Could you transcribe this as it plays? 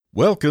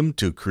Welcome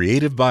to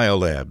Creative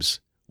Biolabs,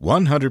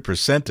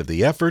 100% of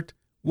the effort,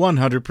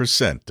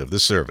 100% of the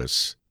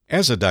service.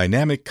 As a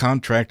dynamic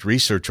contract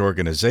research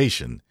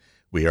organization,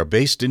 we are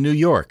based in New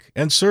York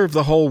and serve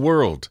the whole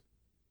world.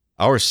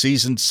 Our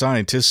seasoned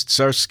scientists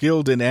are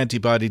skilled in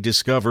antibody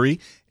discovery,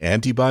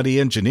 antibody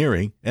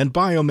engineering, and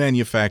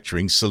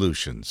biomanufacturing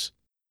solutions.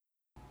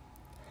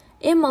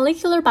 In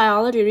molecular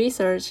biology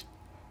research,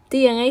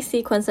 DNA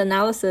sequence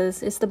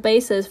analysis is the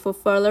basis for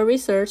further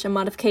research and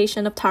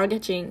modification of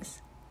target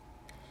genes.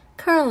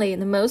 Currently,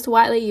 the most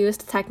widely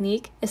used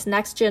technique is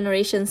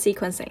next-generation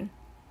sequencing.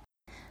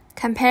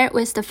 Compared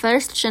with the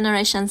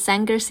first-generation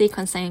Sanger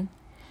sequencing,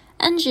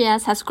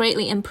 NGS has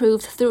greatly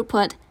improved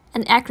throughput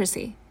and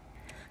accuracy.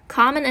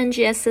 Common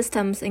NGS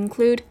systems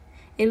include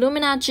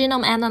Illumina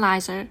Genome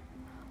Analyzer,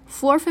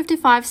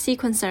 455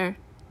 Sequencer,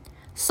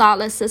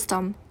 Solid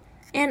System,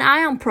 and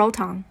Ion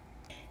Proton.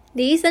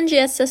 These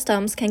NGS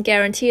systems can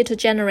guarantee to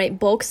generate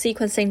bulk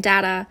sequencing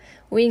data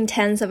within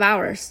tens of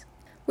hours,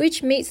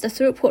 which meets the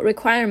throughput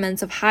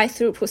requirements of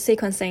high-throughput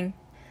sequencing,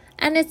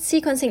 and its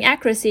sequencing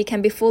accuracy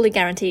can be fully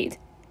guaranteed.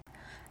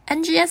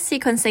 NGS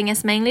sequencing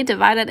is mainly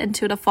divided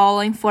into the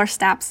following 4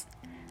 steps: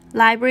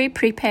 library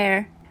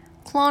prepare,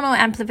 clonal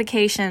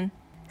amplification,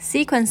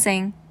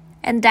 sequencing,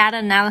 and data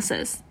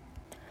analysis.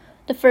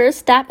 The first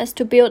step is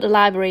to build a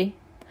library.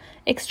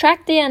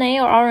 Extract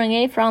DNA or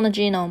RNA from the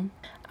genome.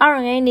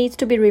 RNA needs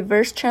to be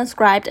reverse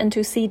transcribed into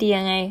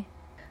cDNA.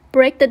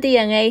 Break the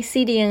DNA,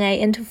 cDNA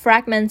into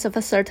fragments of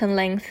a certain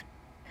length.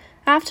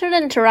 After the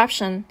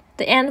interruption,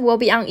 the end will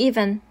be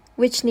uneven,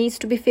 which needs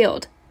to be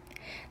filled.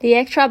 The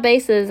extra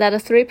bases at the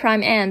 3'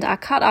 end are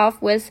cut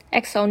off with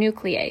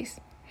exonuclease,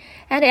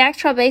 and the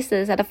extra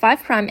bases at the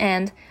 5'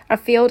 end are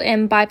filled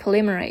in by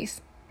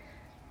polymerase.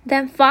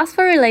 Then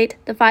phosphorylate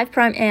the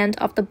 5' end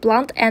of the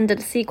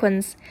blunt-ended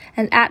sequence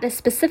and add a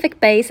specific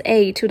base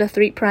A to the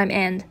 3'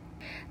 end.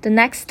 The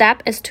next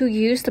step is to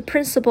use the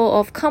principle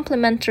of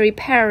complementary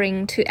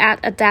pairing to add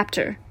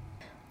adapter.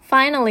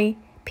 Finally,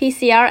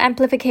 PCR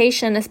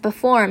amplification is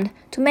performed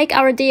to make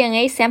our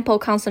DNA sample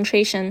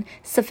concentration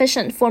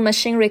sufficient for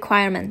machine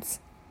requirements.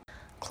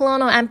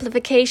 Clonal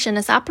amplification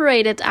is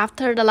operated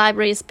after the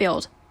library is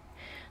built.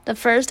 The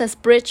first is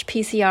bridge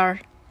PCR.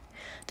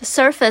 The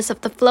surface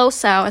of the flow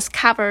cell is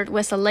covered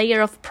with a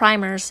layer of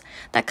primers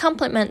that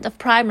complement the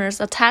primers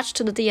attached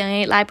to the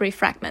DNA library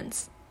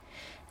fragments.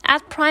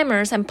 Add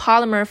primers and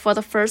polymer for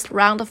the first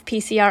round of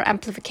PCR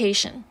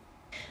amplification.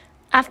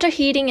 After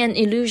heating and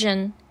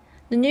elution,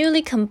 the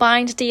newly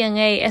combined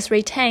DNA is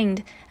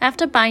retained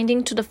after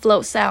binding to the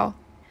float cell.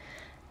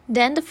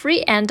 Then the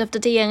free end of the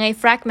DNA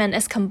fragment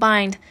is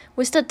combined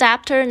with the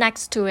adapter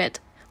next to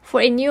it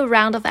for a new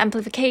round of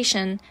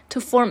amplification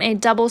to form a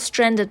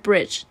double-stranded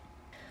bridge.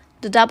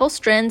 The double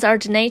strands are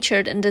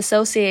denatured and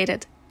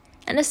dissociated,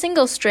 and the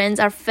single strands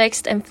are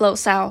fixed in float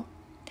cell.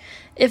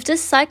 If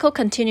this cycle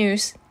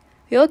continues,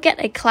 you'll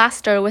get a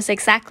cluster with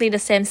exactly the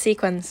same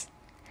sequence,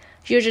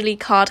 usually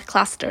called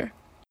cluster.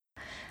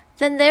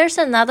 Then there's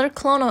another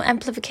clonal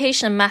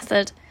amplification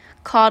method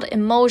called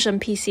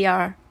emulsion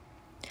PCR.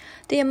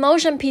 The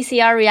emulsion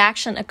PCR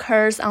reaction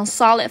occurs on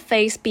solid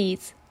phase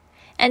beads.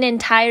 An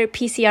entire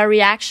PCR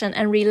reaction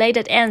and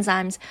related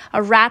enzymes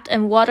are wrapped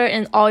in water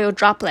and oil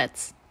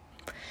droplets.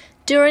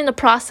 During the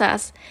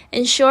process,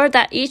 ensure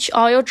that each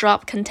oil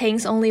drop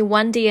contains only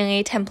one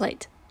DNA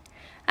template.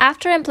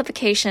 After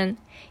amplification,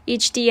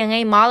 each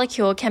DNA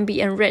molecule can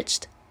be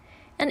enriched,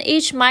 and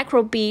each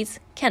microbeads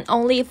can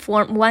only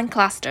form one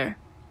cluster.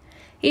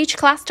 Each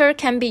cluster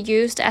can be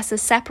used as a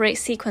separate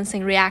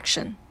sequencing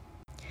reaction.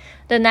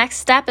 The next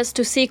step is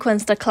to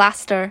sequence the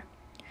cluster.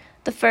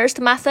 The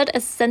first method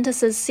is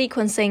synthesis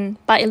sequencing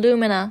by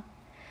Illumina,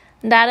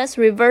 that is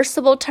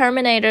reversible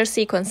terminator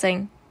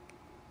sequencing.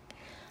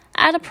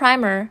 Add a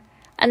primer,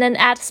 and then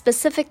add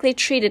specifically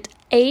treated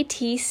A,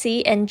 T,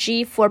 C, and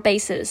G 4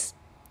 bases.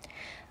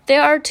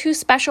 There are 2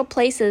 special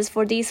places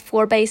for these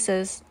 4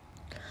 bases.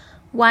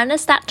 One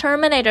is that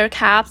terminator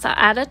caps are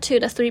added to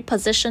the 3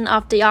 position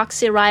of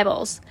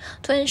deoxyribose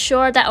to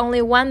ensure that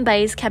only one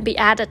base can be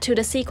added to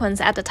the sequence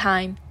at a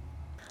time.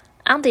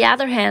 On the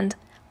other hand,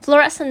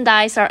 fluorescent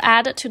dyes are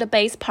added to the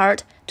base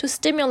part to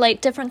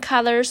stimulate different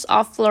colors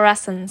of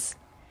fluorescence.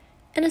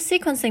 In the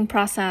sequencing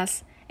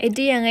process, a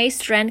DNA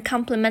strand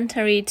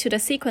complementary to the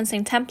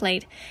sequencing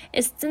template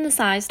is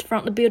synthesized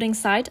from the building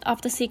site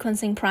of the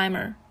sequencing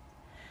primer,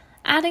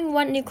 adding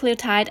one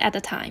nucleotide at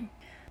a time.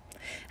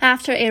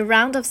 After a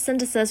round of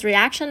synthesis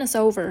reaction is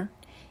over,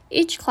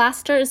 each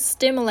cluster is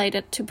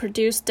stimulated to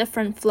produce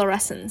different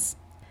fluorescence,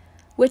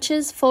 which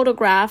is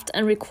photographed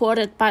and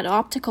recorded by the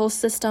optical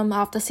system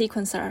of the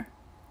sequencer.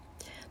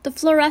 The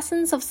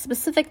fluorescence of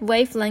specific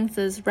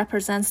wavelengths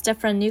represents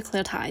different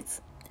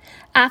nucleotides.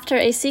 After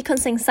a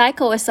sequencing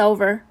cycle is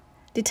over,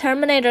 the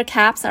terminator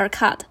caps are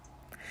cut,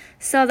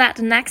 so that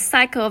the next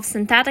cycle of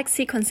synthetic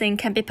sequencing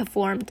can be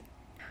performed,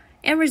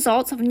 and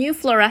results of new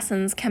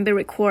fluorescence can be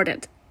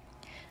recorded.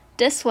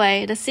 This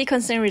way, the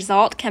sequencing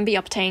result can be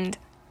obtained.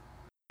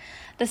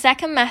 The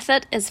second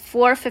method is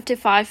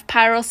 455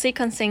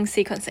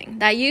 pyrosequencing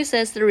that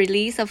uses the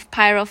release of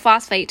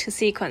pyrophosphate to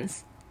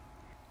sequence.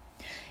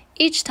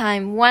 Each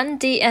time one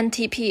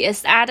DNTP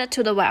is added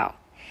to the well,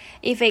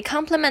 if a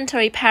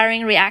complementary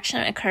pairing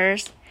reaction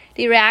occurs,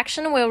 the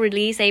reaction will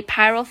release a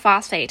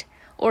pyrophosphate,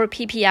 or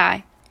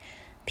PPI.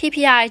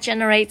 PPI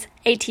generates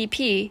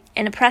ATP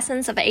in the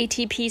presence of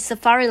ATP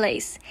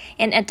sulforylase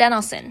and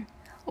adenosine,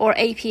 or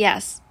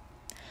APS.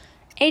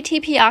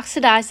 ATP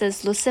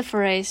oxidizes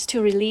luciferase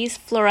to release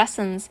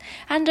fluorescence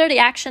under the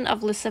action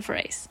of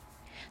luciferase.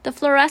 The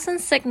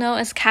fluorescence signal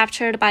is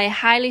captured by a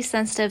highly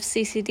sensitive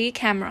CCD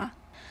camera.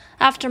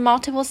 After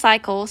multiple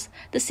cycles,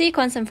 the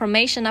sequence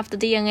information of the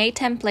DNA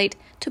template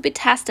to be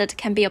tested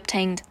can be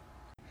obtained.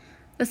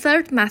 The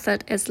third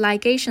method is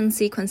ligation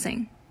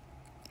sequencing.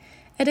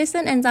 It is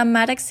an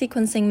enzymatic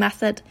sequencing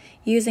method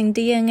using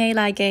DNA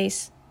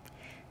ligase.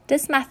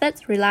 This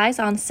method relies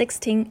on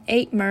 16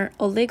 8-mer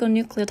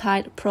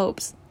oligonucleotide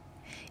probes,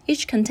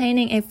 each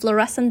containing a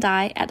fluorescent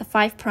dye at the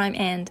 5'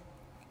 end.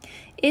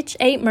 Each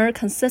 8-mer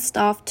consists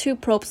of 2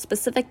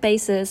 probe-specific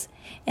bases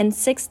and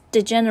 6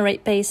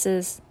 degenerate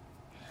bases.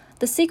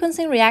 The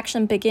sequencing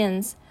reaction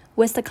begins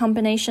with the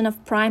combination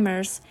of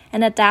primers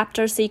and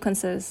adapter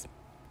sequences.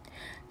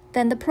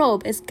 Then the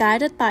probe is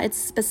guided by its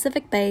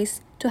specific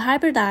base to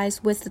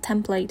hybridize with the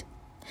template,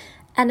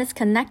 and is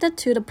connected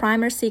to the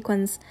primer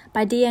sequence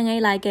by DNA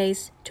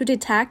ligase to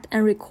detect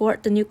and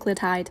record the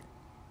nucleotide.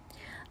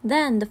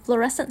 Then the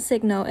fluorescent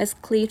signal is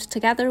cleaved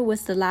together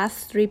with the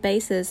last 3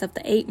 bases of the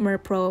 8-mer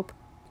probe.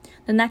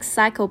 The next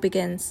cycle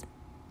begins.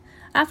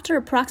 After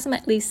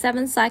approximately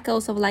 7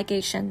 cycles of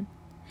ligation,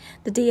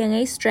 the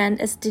DNA strand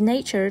is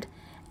denatured,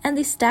 and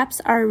the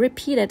steps are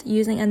repeated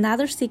using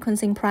another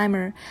sequencing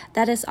primer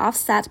that is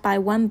offset by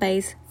 1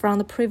 base from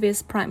the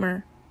previous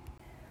primer.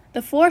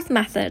 The fourth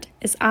method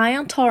is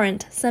ion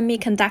torrent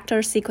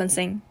semiconductor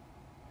sequencing.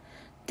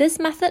 This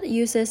method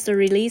uses the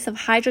release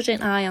of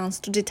hydrogen ions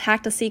to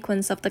detect the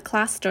sequence of the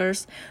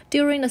clusters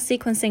during the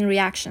sequencing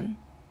reaction.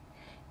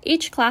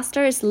 Each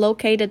cluster is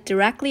located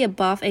directly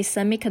above a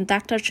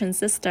semiconductor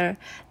transistor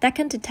that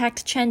can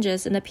detect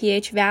changes in the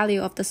pH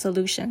value of the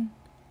solution.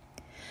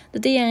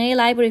 The DNA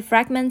library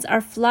fragments are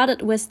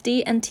flooded with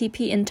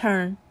DNTP in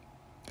turn.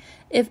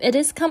 If it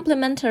is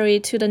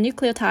complementary to the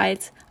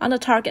nucleotides on the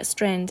target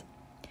strand,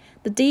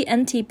 the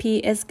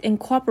DNTP is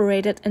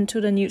incorporated into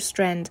the new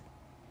strand.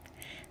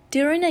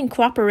 During the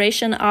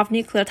incorporation of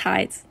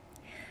nucleotides,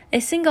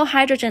 a single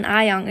hydrogen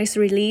ion is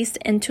released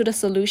into the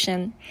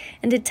solution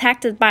and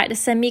detected by the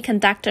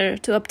semiconductor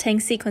to obtain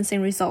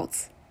sequencing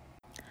results.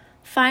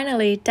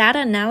 Finally, data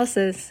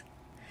analysis.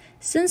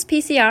 Since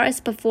PCR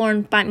is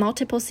performed by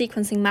multiple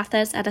sequencing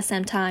methods at the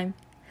same time,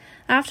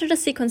 after the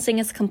sequencing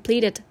is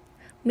completed,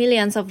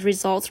 millions of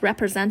results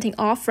representing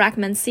all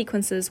fragment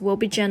sequences will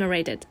be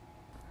generated.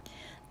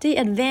 The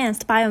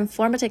advanced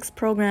bioinformatics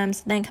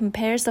programs then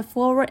compares the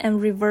forward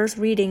and reverse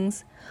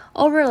readings,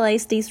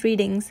 overlays these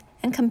readings,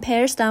 and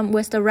compares them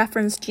with the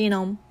reference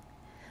genome.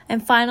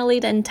 And finally,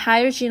 the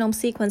entire genome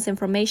sequence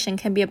information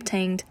can be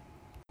obtained.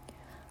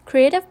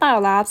 Creative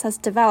Biolabs has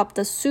developed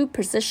the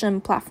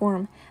SuPrecision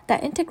platform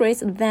that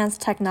integrates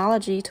advanced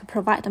technology to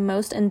provide the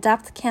most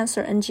in-depth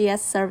cancer NGS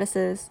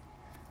services,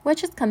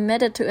 which is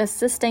committed to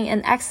assisting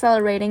in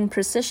accelerating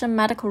precision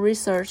medical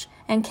research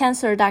and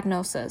cancer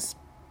diagnosis.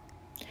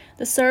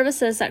 The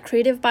services at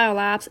Creative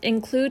Biolabs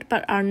include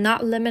but are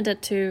not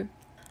limited to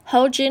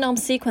whole genome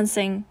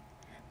sequencing,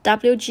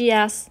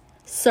 WGS,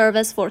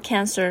 service for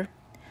cancer,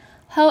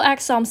 whole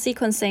exome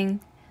sequencing,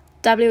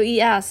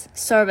 WES,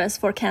 service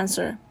for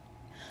cancer,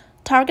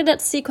 targeted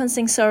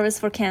sequencing service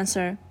for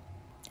cancer,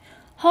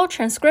 whole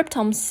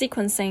transcriptome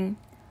sequencing,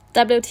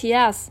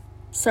 WTS,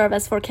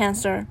 service for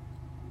cancer,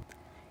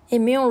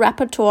 immune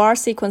repertoire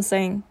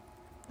sequencing,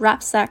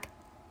 RepSeq,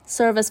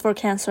 service for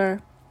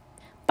cancer,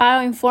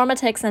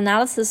 bioinformatics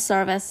analysis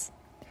service,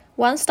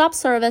 one-stop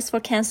service for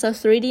cancer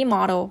 3D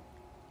model,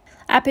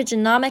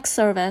 epigenomics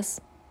service,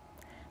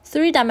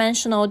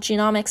 3-dimensional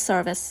genomics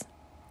service,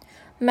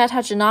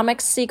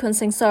 metagenomics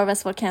sequencing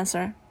service for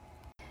cancer.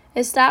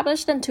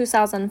 Established in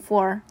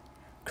 2004,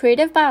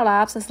 Creative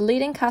Biolabs is a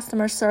leading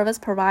customer service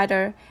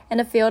provider in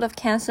the field of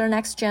cancer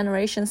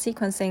next-generation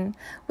sequencing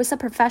with a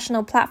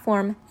professional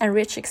platform and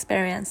rich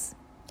experience.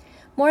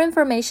 More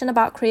information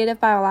about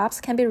Creative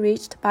Biolabs can be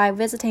reached by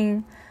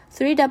visiting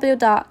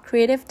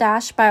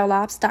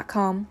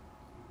www.creative-biolabs.com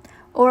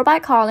or by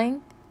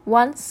calling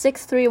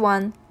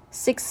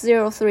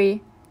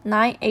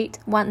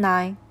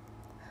 1-631-603-9819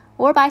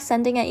 or by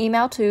sending an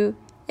email to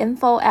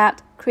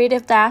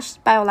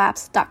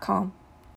info@creative-biolabs.com.